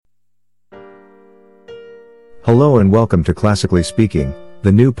Hello and welcome to Classically Speaking,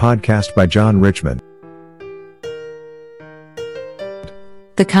 the new podcast by John Richmond.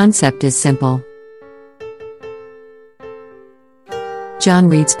 The concept is simple. John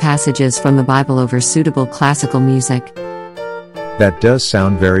reads passages from the Bible over suitable classical music. That does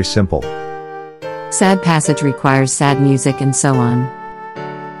sound very simple. Sad passage requires sad music and so on.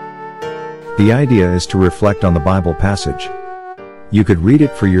 The idea is to reflect on the Bible passage. You could read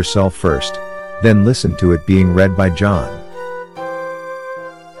it for yourself first, then listen to it being read by John.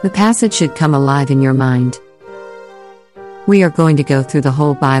 The passage should come alive in your mind. We are going to go through the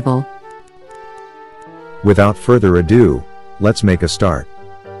whole Bible. Without further ado, let's make a start.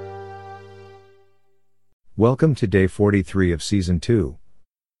 Welcome to day 43 of season 2.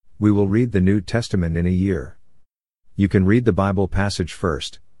 We will read the New Testament in a year. You can read the Bible passage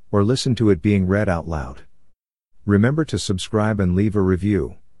first, or listen to it being read out loud. Remember to subscribe and leave a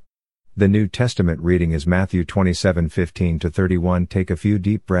review. The New Testament reading is Matthew 27:15-31. Take a few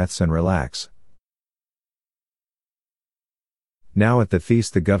deep breaths and relax. Now at the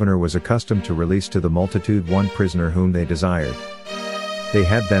feast the governor was accustomed to release to the multitude one prisoner whom they desired. They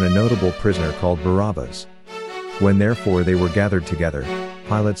had then a notable prisoner called Barabbas. When therefore they were gathered together,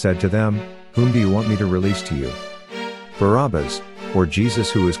 Pilate said to them, "Whom do you want me to release to you? Barabbas, or Jesus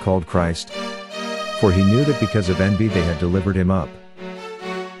who is called Christ?" For he knew that because of envy they had delivered him up.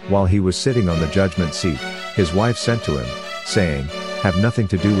 While he was sitting on the judgment seat, his wife sent to him, saying, "Have nothing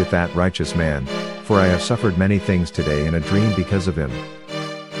to do with that righteous man, for I have suffered many things today in a dream because of him."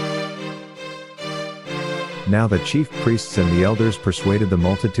 Now the chief priests and the elders persuaded the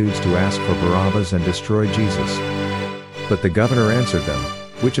multitudes to ask for Barabbas and destroy Jesus. But the governor answered them,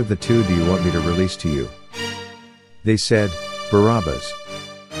 "Which of the two do you want me to release to you?" They said, "Barabbas."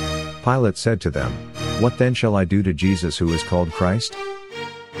 Pilate said to them, "What then shall I do to Jesus who is called Christ?"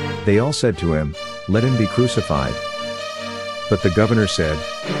 They all said to him, "Let him be crucified." But the governor said,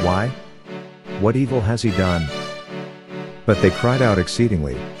 "Why? What evil has he done?" But they cried out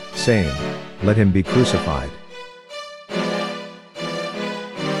exceedingly, saying, "Let him be crucified."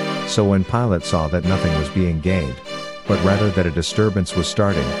 So when Pilate saw that nothing was being gained, but rather that a disturbance was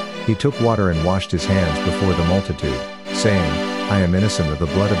starting, he took water and washed his hands before the multitude, saying, "I am innocent of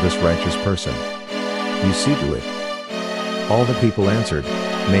the blood of this righteous person. You see to it." All the people answered,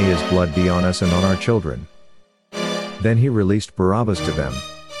 "May his blood be on us and on our children." Then he released Barabbas to them,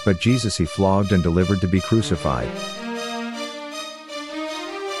 but Jesus he flogged and delivered to be crucified.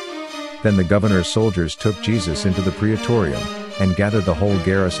 Then the governor's soldiers took Jesus into the praetorium, and gathered the whole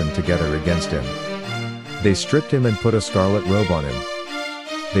garrison together against him. They stripped him and put a scarlet robe on him.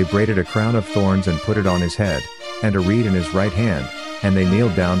 They braided a crown of thorns and put it on his head, and a reed in his right hand, and they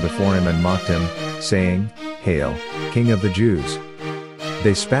kneeled down before him and mocked him, saying, "Hail, King of the Jews!"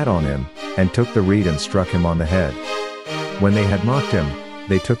 They spat on him, and took the reed and struck him on the head. When they had mocked him,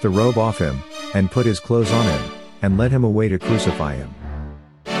 they took the robe off him, and put his clothes on him, and led him away to crucify him.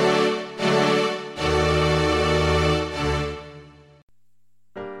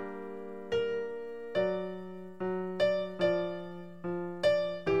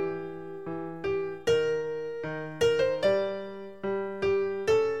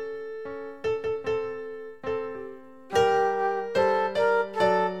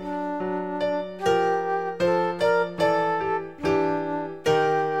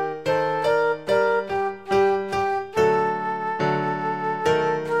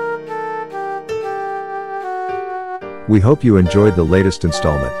 We hope you enjoyed the latest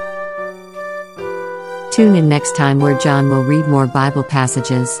installment. Tune in next time where John will read more Bible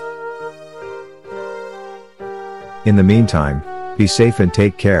passages. In the meantime, be safe and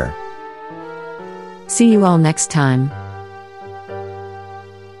take care. See you all next time.